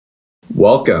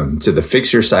Welcome to the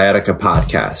Fix Your Sciatica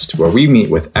podcast, where we meet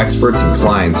with experts and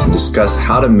clients and discuss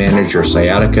how to manage your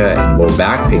sciatica and low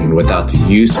back pain without the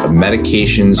use of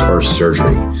medications or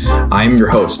surgery. I'm your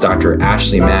host, Dr.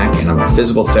 Ashley Mack, and I'm a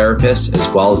physical therapist as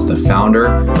well as the founder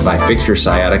of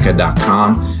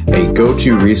ifixyoursciatica.com, a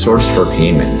go-to resource for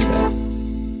pain management.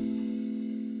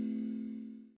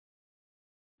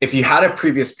 If you had a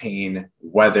previous pain,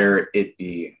 whether it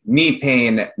be knee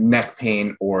pain, neck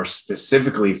pain, or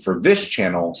specifically for this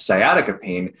channel, sciatica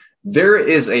pain, there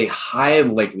is a high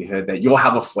likelihood that you'll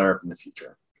have a flare-up in the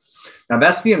future. Now,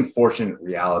 that's the unfortunate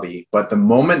reality, but the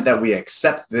moment that we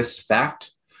accept this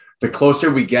fact, the closer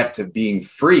we get to being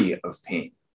free of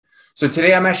pain. So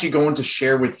today, I'm actually going to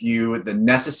share with you the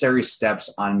necessary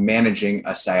steps on managing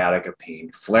a sciatica pain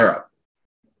flare-up.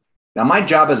 Now, my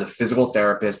job as a physical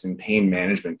therapist and pain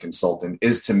management consultant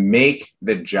is to make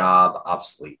the job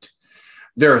obsolete.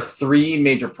 There are three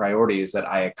major priorities that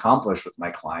I accomplish with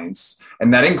my clients,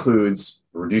 and that includes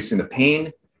reducing the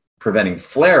pain, preventing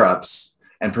flare-ups,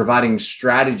 and providing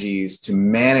strategies to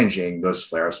managing those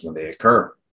flare-ups when they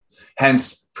occur.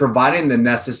 Hence, providing the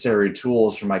necessary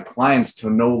tools for my clients to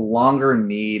no longer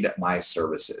need my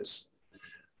services.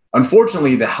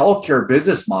 Unfortunately, the healthcare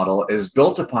business model is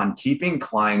built upon keeping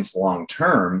clients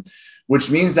long-term,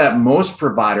 which means that most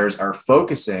providers are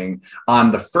focusing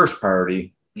on the first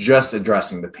priority, just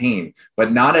addressing the pain,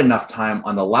 but not enough time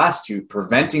on the last two,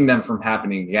 preventing them from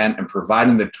happening again and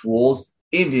providing the tools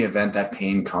in the event that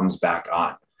pain comes back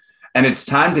on. And it's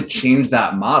time to change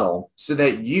that model so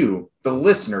that you, the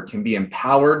listener, can be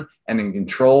empowered and in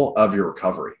control of your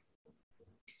recovery.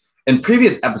 In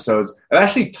previous episodes, I've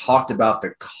actually talked about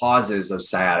the causes of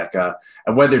sciatica,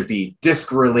 and whether it be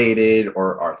disc-related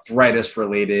or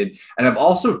arthritis-related. And I've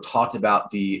also talked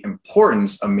about the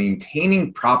importance of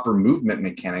maintaining proper movement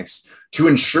mechanics to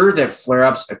ensure that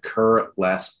flare-ups occur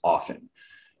less often.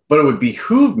 But it would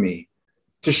behoove me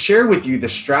to share with you the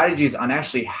strategies on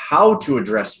actually how to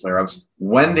address flare-ups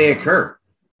when they occur.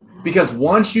 Because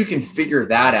once you can figure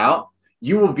that out,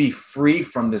 you will be free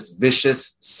from this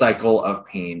vicious cycle of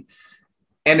pain.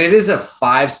 And it is a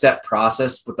 5-step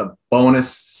process with a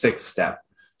bonus 6th step.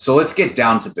 So let's get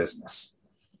down to business.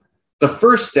 The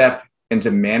first step into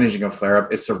managing a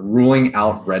flare-up is to ruling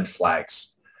out red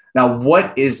flags. Now,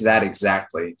 what is that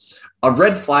exactly? A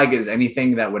red flag is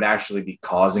anything that would actually be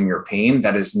causing your pain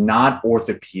that is not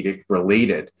orthopedic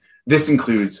related. This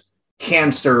includes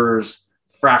cancers,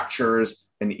 fractures,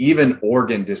 and even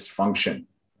organ dysfunction.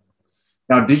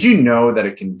 Now, did you know that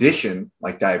a condition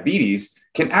like diabetes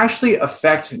can actually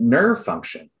affect nerve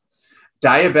function?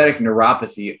 Diabetic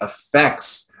neuropathy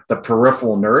affects the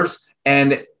peripheral nerves,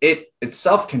 and it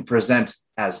itself can present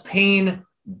as pain,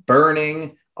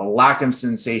 burning, a lack of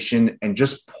sensation, and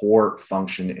just poor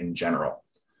function in general.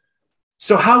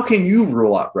 So how can you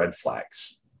rule out red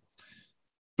flags?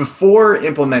 Before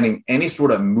implementing any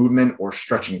sort of movement or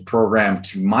stretching program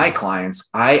to my clients,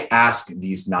 I ask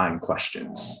these 9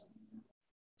 questions.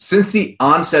 Since the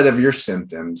onset of your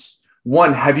symptoms,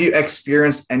 1, have you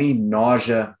experienced any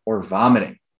nausea or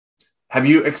vomiting? Have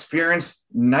you experienced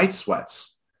night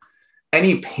sweats?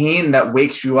 Any pain that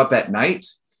wakes you up at night?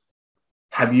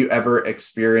 Have you ever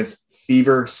experienced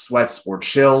fever, sweats, or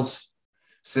chills?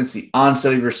 Since the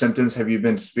onset of your symptoms, have you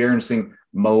been experiencing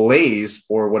malaise,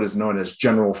 or what is known as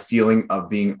general feeling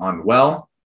of being unwell?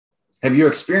 Have you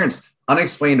experienced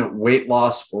unexplained weight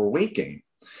loss or weight gain?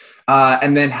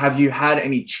 And then have you had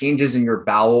any changes in your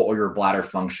bowel or your bladder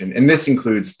function? And this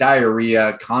includes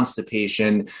diarrhea,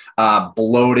 constipation,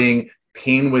 bloating,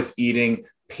 pain with eating,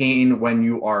 pain when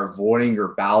you are avoiding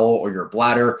your bowel or your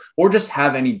bladder, or just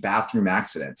have any bathroom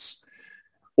accidents?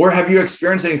 Or have you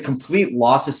experienced any complete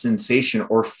loss of sensation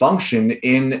or function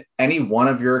in any one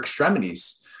of your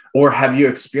extremities? Or have you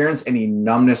experienced any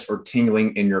numbness or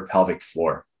tingling in your pelvic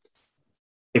floor?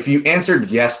 If you answered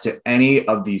yes to any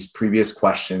of these previous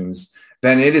questions,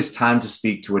 then it is time to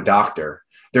speak to a doctor.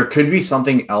 There could be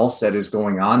something else that is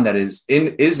going on that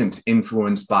isn't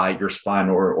influenced by your spine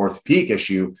or orthopedic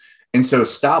issue. And so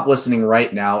stop listening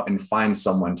right now and find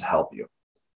someone to help you.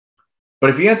 But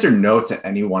if you answer no to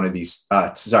any one of these,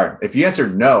 if you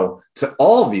answered no to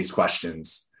all of these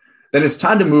questions, then it's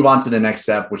time to move on to the next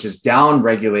step, which is down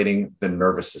regulating the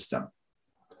nervous system.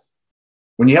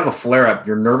 When you have a flare-up,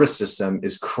 your nervous system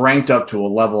is cranked up to a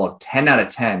level of 10 out of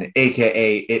 10,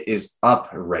 aka it is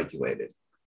upregulated.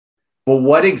 But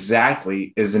what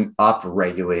exactly is an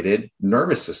upregulated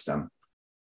nervous system?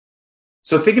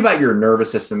 So think about your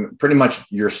nervous system, pretty much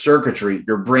your circuitry,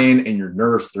 your brain and your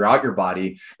nerves throughout your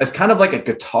body as kind of like a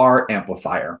guitar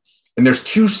amplifier. And there's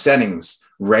 2 settings,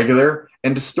 regular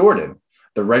and distorted.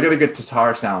 The regular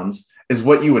guitar sounds is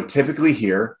what you would typically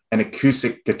hear in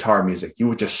acoustic guitar music. You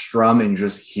would just strum and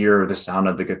just hear the sound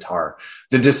of the guitar.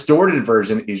 The distorted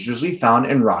version is usually found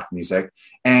in rock music.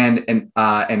 And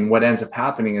what ends up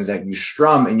happening is that you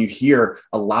strum and you hear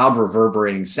a loud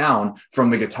reverberating sound from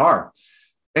the guitar.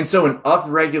 And so an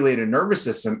upregulated nervous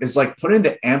system is like putting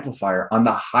the amplifier on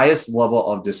the highest level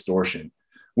of distortion,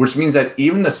 which means that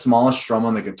even the smallest strum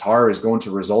on the guitar is going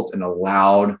to result in a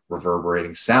loud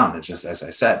reverberating sound. It's just as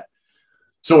I said.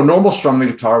 So a normal strum on the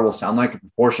guitar will sound like a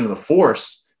proportion of the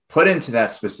force put into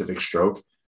that specific stroke.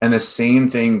 And the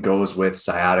same thing goes with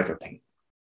sciatica pain.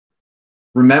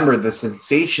 Remember, the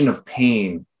sensation of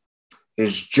pain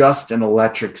is just an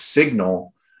electric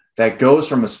signal that goes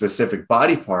from a specific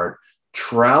body part,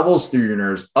 travels through your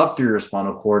nerves, up through your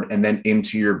spinal cord, and then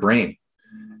into your brain.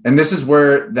 And this is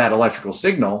where that electrical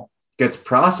signal gets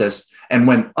processed. And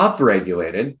when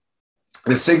upregulated,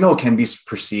 the signal can be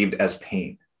perceived as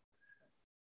pain.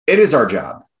 It is our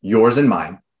job, yours and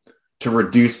mine, to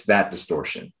reduce that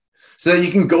distortion so that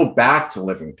you can go back to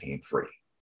living pain-free.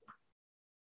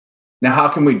 Now, how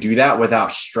can we do that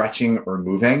without stretching or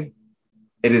moving?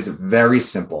 It is very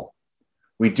simple.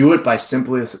 We do it by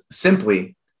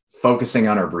simply focusing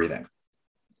on our breathing.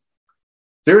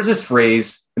 There's this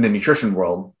phrase in the nutrition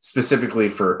world, specifically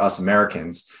for us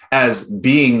Americans, as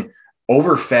being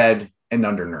overfed and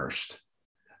undernourished.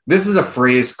 This is a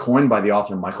phrase coined by the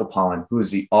author Michael Pollan, who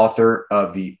is the author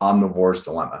of The Omnivore's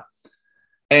Dilemma.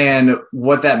 And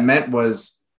what that meant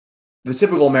was the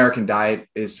typical American diet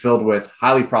is filled with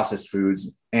highly processed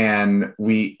foods, and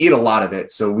we eat a lot of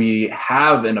it. So we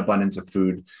have an abundance of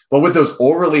food. But with those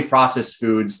overly processed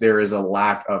foods, there is a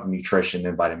lack of nutrition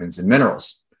and vitamins and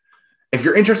minerals. If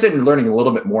you're interested in learning a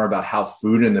little bit more about how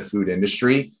food in the food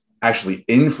industry actually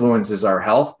influences our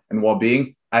health and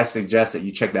well-being, I suggest that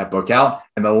you check that book out.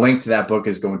 And the link to that book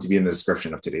is going to be in the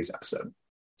description of today's episode.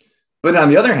 But on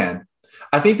the other hand,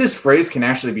 I think this phrase can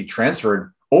actually be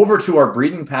transferred over to our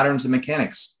breathing patterns and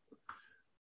mechanics.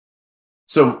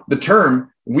 So the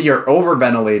term, we are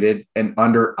overventilated and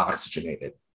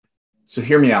under-oxygenated. So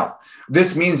hear me out.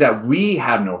 This means that we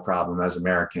have no problem as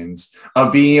Americans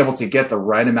of being able to get the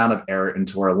right amount of air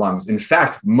into our lungs. In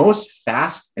fact, most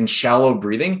fast and shallow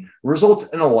breathing results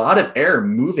in a lot of air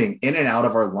moving in and out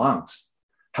of our lungs.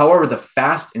 However, the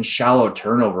fast and shallow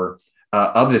turnover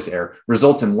of this air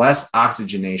results in less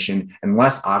oxygenation and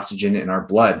less oxygen in our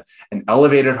blood, an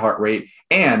elevated heart rate,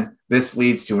 and this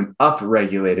leads to an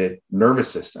upregulated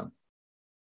nervous system.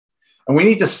 And we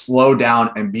need to slow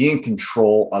down and be in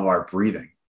control of our breathing.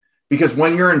 Because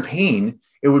when you're in pain,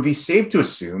 it would be safe to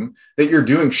assume that you're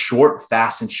doing short,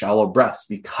 fast, and shallow breaths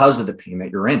because of the pain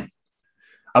that you're in.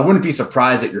 I wouldn't be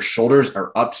surprised that your shoulders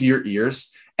are up to your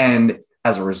ears. And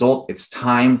as a result, it's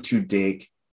time to dig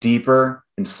deeper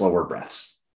and slower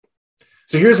breaths.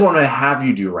 So here's what I'm going to have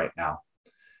you do right now.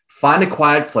 Find a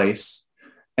quiet place.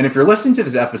 And if you're listening to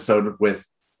this episode with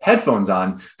headphones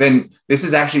on, then this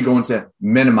is actually going to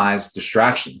minimize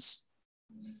distractions.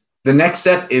 The next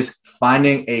step is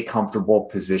finding a comfortable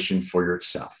position for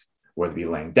yourself, whether it be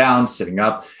laying down, sitting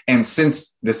up. And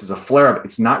since this is a flare-up,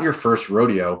 it's not your first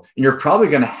rodeo, and you're probably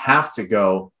going to have to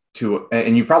go to,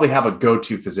 and you probably have a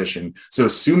go-to position. So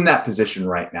assume that position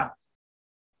right now.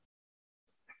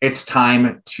 It's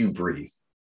time to breathe.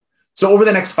 So over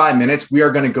the next 5 minutes, we are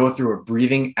going to go through a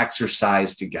breathing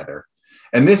exercise together.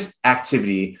 And this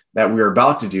activity that we are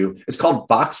about to do is called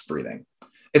box breathing.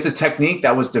 It's a technique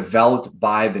that was developed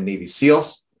by the Navy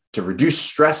SEALs to reduce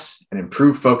stress and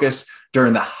improve focus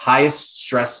during the highest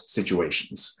stress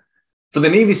situations. For the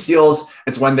Navy SEALs,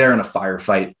 it's when they're in a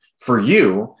firefight. For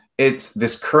you, it's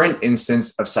this current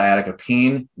instance of sciatica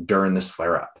pain during this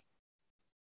flare-up.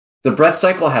 The breath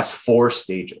cycle has 4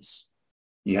 stages.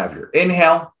 You have your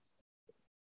inhale,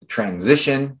 the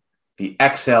transition, the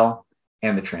exhale,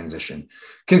 and the transition.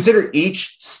 Consider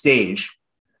each stage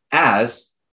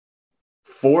as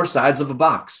 4 sides of a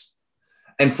box.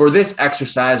 And for this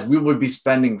exercise, we would be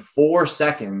spending 4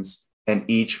 seconds in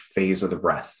each phase of the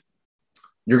breath.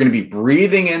 You're going to be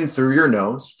breathing in through your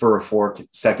nose for a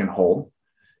 4-second hold.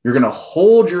 You're going to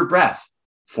hold your breath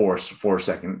for 4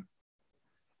 seconds.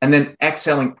 And then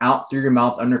exhaling out through your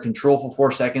mouth under control for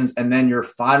 4 seconds. And then you're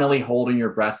finally holding your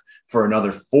breath for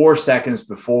another 4 seconds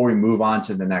before we move on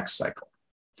to the next cycle.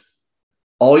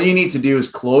 All you need to do is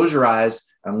close your eyes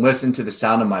and listen to the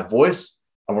sound of my voice.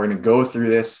 And we're going to go through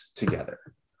this together.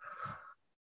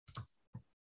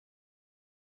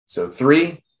 So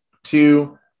 3,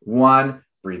 2, 1,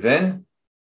 breathe in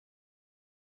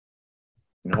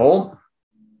and hold.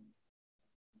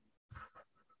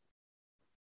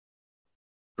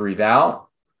 Breathe out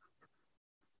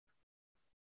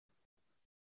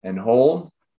and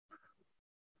hold.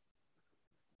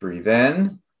 Breathe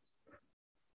in.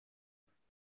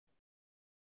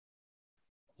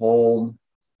 Hold.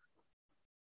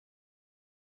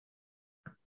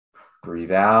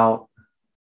 Breathe out.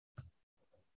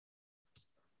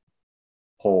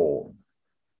 Hold.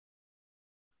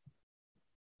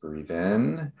 Breathe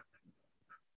in.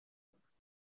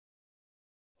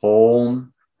 Hold.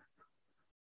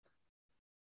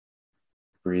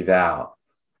 Breathe out.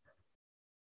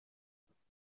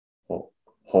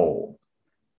 Hold.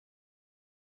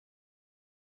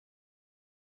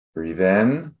 Breathe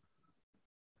in.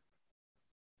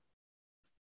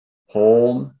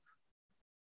 Hold.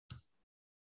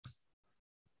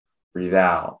 Breathe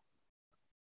out.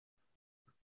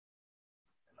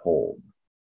 Hold.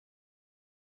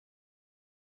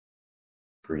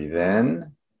 Breathe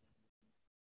in.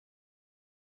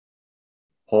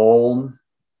 Hold.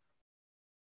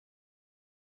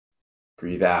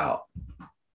 Breathe out.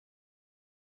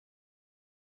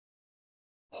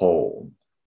 Hold.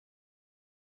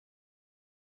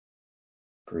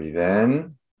 Breathe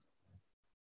in.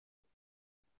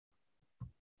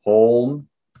 Hold.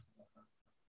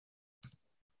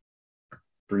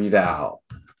 Breathe out.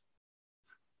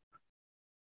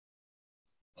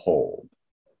 Hold.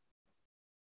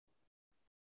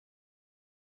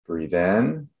 Breathe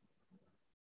in.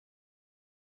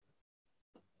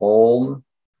 Hold.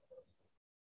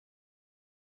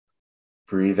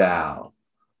 Breathe out.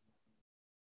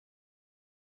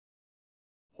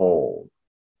 Hold.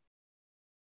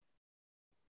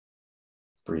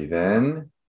 Breathe in.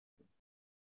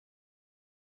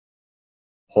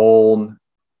 Hold.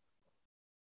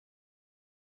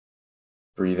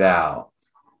 Breathe out.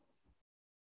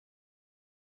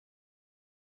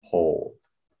 Hold.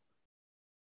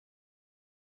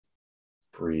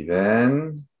 Breathe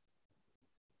in.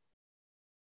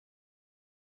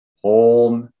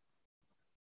 Hold.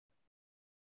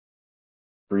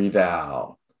 Breathe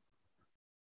out.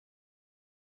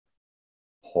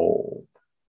 Hold.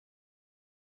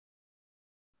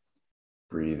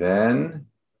 Breathe in.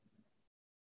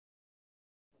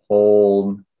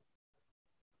 Hold.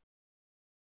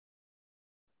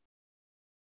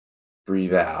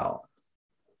 Breathe out.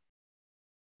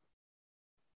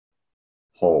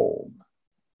 Hold.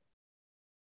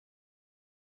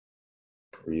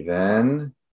 Breathe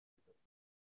in.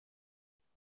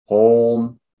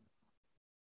 Hold.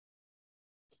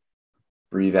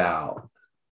 Breathe out.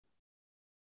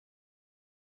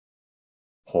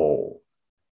 Hold.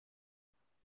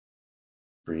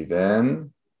 Breathe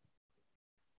in.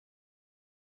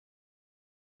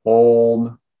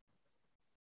 Hold.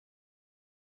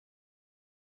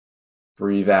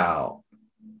 Breathe out.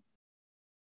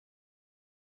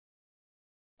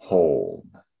 Hold.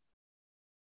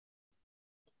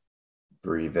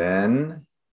 Breathe in.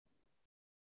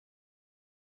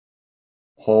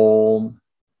 Hold.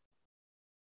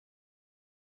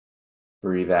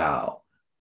 Breathe out.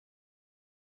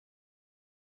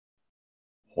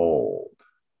 Hold.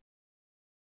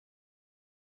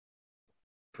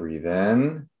 Breathe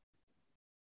in.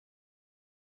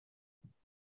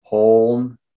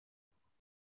 Hold.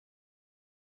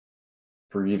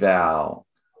 Breathe out.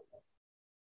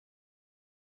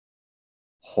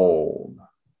 Hold.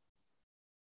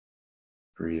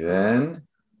 Breathe in.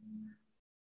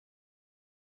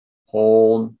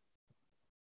 Hold.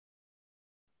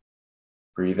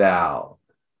 Breathe out.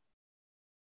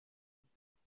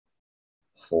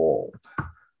 Hold.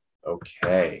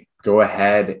 Okay. Go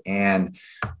ahead and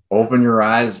open your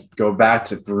eyes. Go back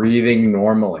to breathing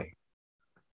normally.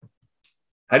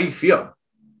 How do you feel?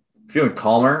 Feeling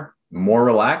calmer, more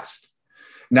relaxed?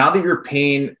 Now that your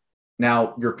pain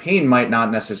might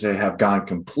not necessarily have gone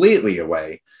completely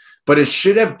away, but it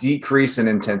should have decreased in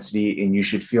intensity and you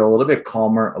should feel a little bit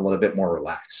calmer, a little bit more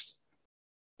relaxed.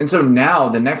 And so now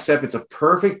the next step, it's a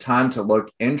perfect time to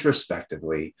look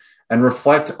introspectively and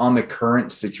reflect on the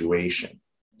current situation.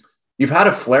 You've had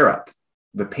a flare up.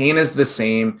 The pain is the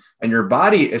same and your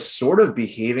body is sort of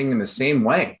behaving in the same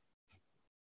way.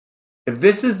 If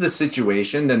this is the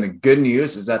situation, then the good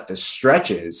news is that the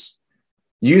stretches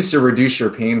used to reduce your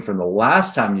pain from the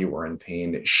last time you were in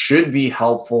pain should be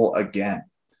helpful again.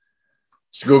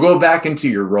 So go back into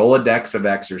your Rolodex of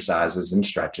exercises and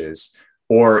stretches,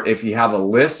 or if you have a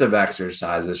list of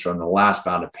exercises from the last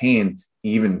bout of pain,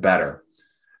 even better.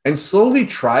 And slowly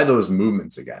try those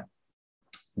movements again.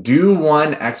 Do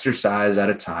one exercise at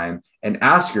a time and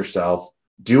ask yourself,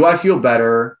 do I feel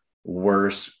better,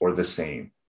 worse, or the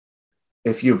same?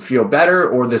 If you feel better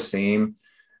or the same,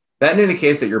 that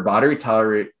indicates that your body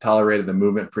tolerated the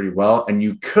movement pretty well, and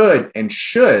you could and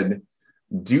should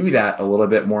do that a little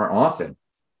bit more often.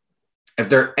 If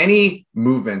there are any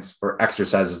movements or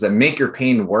exercises that make your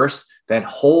pain worse, then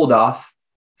hold off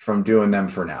from doing them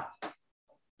for now.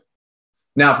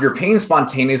 Now, if your pain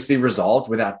spontaneously resolved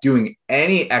without doing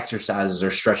any exercises or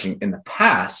stretching in the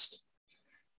past,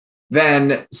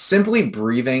 then simply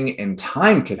breathing and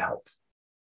time could help.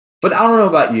 But I don't know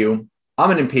about you, I'm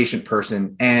an impatient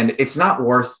person, and it's not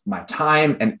worth my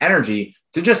time and energy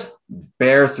to just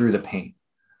bear through the pain.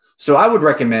 So I would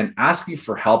recommend asking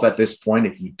for help at this point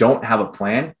if you don't have a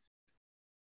plan,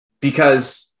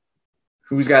 because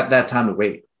who's got that time to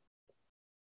wait?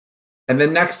 And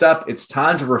then next up, it's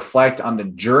time to reflect on the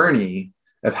journey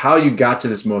of how you got to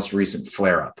this most recent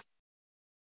flare-up.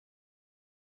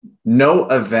 No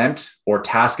event or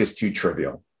task is too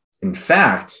trivial. In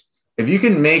fact, if you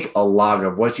can make a log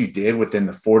of what you did within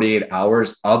the 48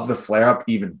 hours of the flare-up,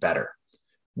 even better.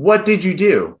 What did you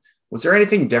do? Was there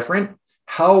anything different?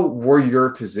 How were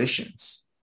your positions?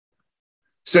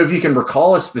 So if you can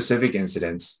recall a specific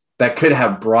incident that could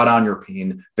have brought on your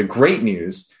pain, the great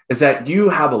news is that you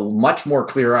have a much more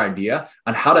clear idea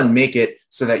on how to make it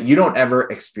so that you don't ever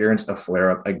experience a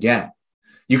flare-up again.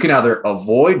 You can either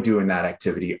avoid doing that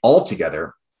activity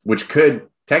altogether, which could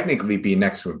technically be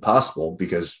next to impossible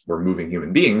because we're moving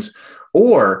human beings,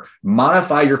 or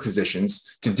modify your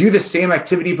positions to do the same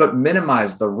activity but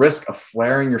minimize the risk of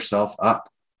flaring yourself up.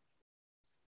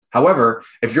 However,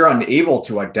 if you're unable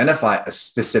to identify a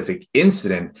specific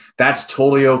incident, that's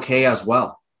totally okay as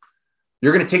well.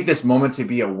 You're going to take this moment to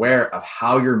be aware of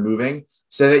how you're moving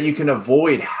so that you can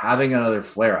avoid having another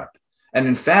flare-up. And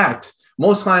in fact,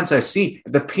 most clients I see,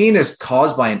 the pain is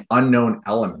caused by an unknown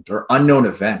element or unknown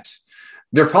event.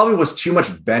 There probably was too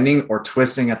much bending or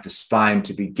twisting at the spine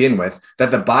to begin with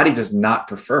that the body does not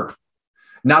prefer.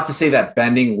 Not to say that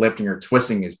bending, lifting, or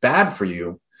twisting is bad for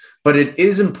you, but it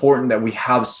is important that we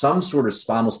have some sort of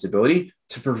spinal stability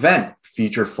to prevent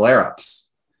future flare-ups.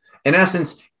 In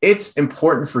essence, it's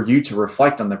important for you to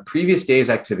reflect on the previous day's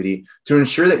activity to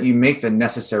ensure that you make the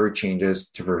necessary changes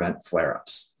to prevent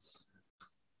flare-ups.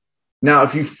 Now,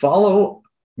 if you follow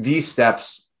these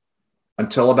steps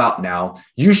until about now,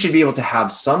 you should be able to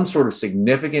have some sort of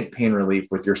significant pain relief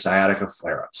with your sciatica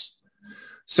flare-ups.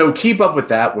 So keep up with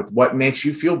that with what makes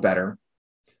you feel better,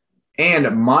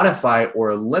 and modify or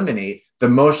eliminate the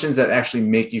motions that actually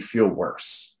make you feel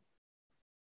worse.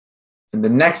 And the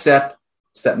next step,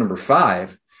 step number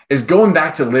 5, is going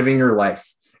back to living your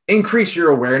life. Increase your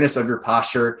awareness of your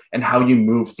posture and how you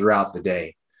move throughout the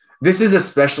day. This is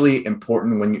especially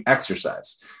important when you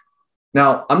exercise.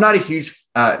 Now, I'm not a huge,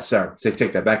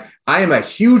 take that back. I am a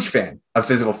huge fan of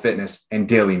physical fitness and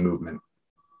daily movement.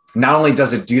 Not only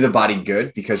does it do the body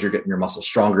good because you're getting your muscles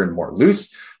stronger and more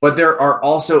loose, but there are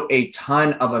also a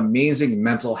ton of amazing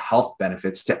mental health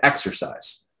benefits to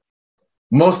exercise.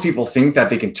 Most people think that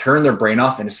they can turn their brain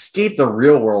off and escape the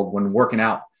real world when working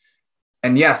out.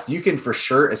 And yes, you can for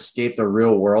sure escape the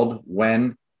real world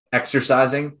when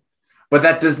exercising, but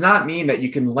that does not mean that you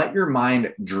can let your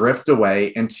mind drift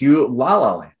away into la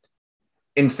la land.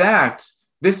 In fact,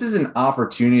 this is an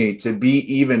opportunity to be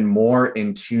even more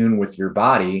in tune with your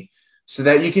body so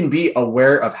that you can be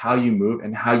aware of how you move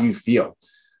and how you feel.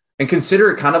 And consider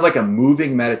it kind of like a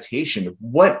moving meditation.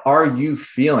 What are you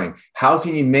feeling? How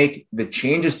can you make the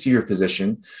changes to your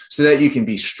position so that you can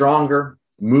be stronger,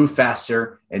 move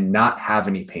faster, and not have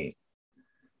any pain?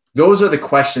 Those are the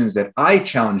questions that I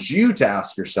challenge you to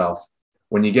ask yourself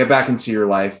when you get back into your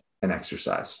life and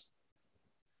exercise.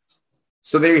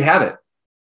 So there you have it.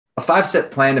 A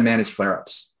 5-step plan to manage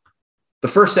flare-ups. The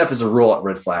first step is to rule out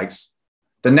red flags.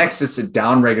 The next is to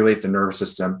downregulate the nervous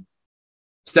system.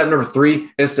 Step number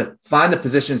 3 is to find the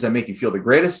positions that make you feel the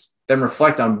greatest, then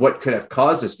reflect on what could have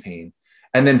caused this pain,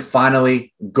 and then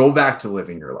finally go back to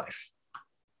living your life.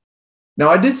 Now,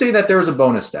 I did say that there was a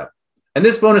bonus step, and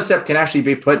this bonus step can actually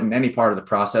be put in any part of the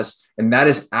process, and that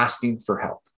is asking for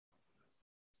help.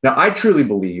 Now, I truly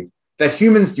believe that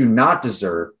humans do not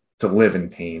deserve to live in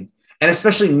pain, and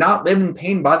especially not live in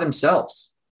pain by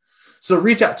themselves. So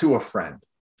reach out to a friend,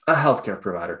 a healthcare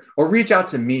provider, or reach out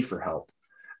to me for help.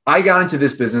 I got into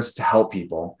this business to help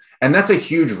people, and that's a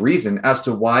huge reason as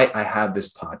to why I have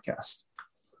this podcast.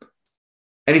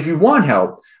 And if you want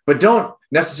help, but don't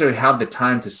necessarily have the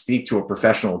time to speak to a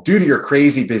professional due to your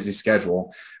crazy busy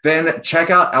schedule, then check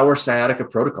out our Sciatica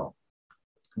Protocol.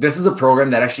 This is a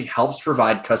program that actually helps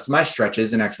provide customized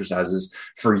stretches and exercises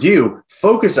for you,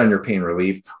 focus on your pain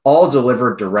relief, all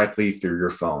delivered directly through your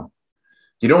phone.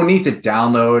 You don't need to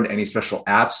download any special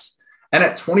apps. And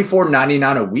at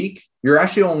 $24.99 a week, you're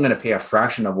actually only going to pay a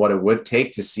fraction of what it would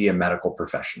take to see a medical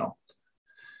professional.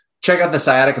 Check out the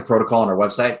Sciatica Protocol on our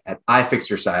website at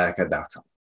ifixyoursciatica.com.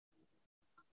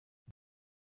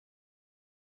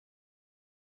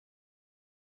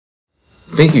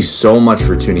 Thank you so much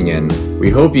for tuning in.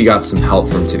 We hope you got some help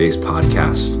from today's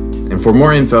podcast. And for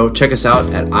more info, check us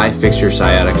out at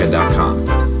ifixyoursciatica.com.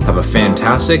 Have a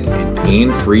fantastic and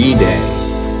pain-free day.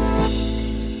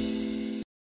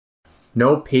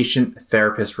 No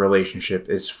patient-therapist relationship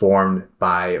is formed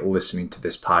by listening to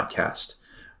this podcast.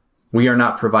 We are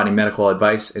not providing medical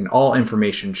advice, and all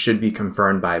information should be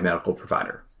confirmed by a medical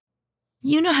provider.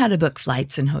 You know how to book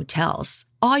flights and hotels.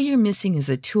 All you're missing is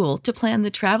a tool to plan the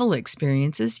travel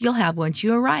experiences you'll have once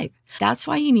you arrive. That's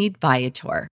why you need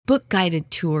Viator. Book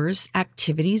guided tours,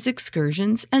 activities,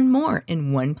 excursions, and more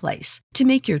in one place to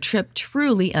make your trip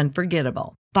truly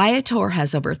unforgettable. Viator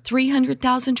has over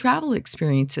 300,000 travel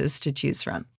experiences to choose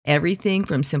from. Everything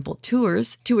from simple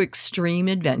tours to extreme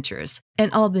adventures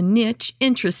and all the niche,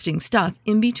 interesting stuff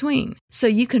in between. So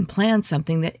you can plan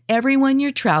something that everyone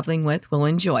you're traveling with will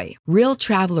enjoy. Real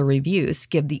traveler reviews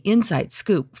give the inside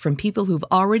scoop from people who've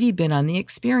already been on the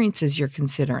experiences you're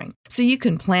considering. So you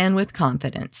can plan with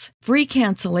confidence. Free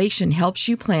cancellation helps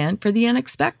you plan for the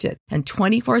unexpected. And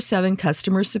 24/7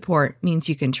 customer support means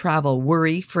you can travel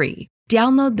worry-free.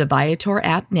 Download the Viator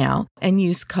app now and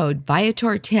use code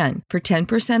Viator10 for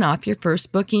 10% off your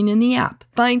first booking in the app.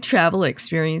 Find travel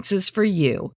experiences for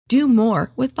you. Do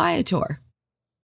more with Viator.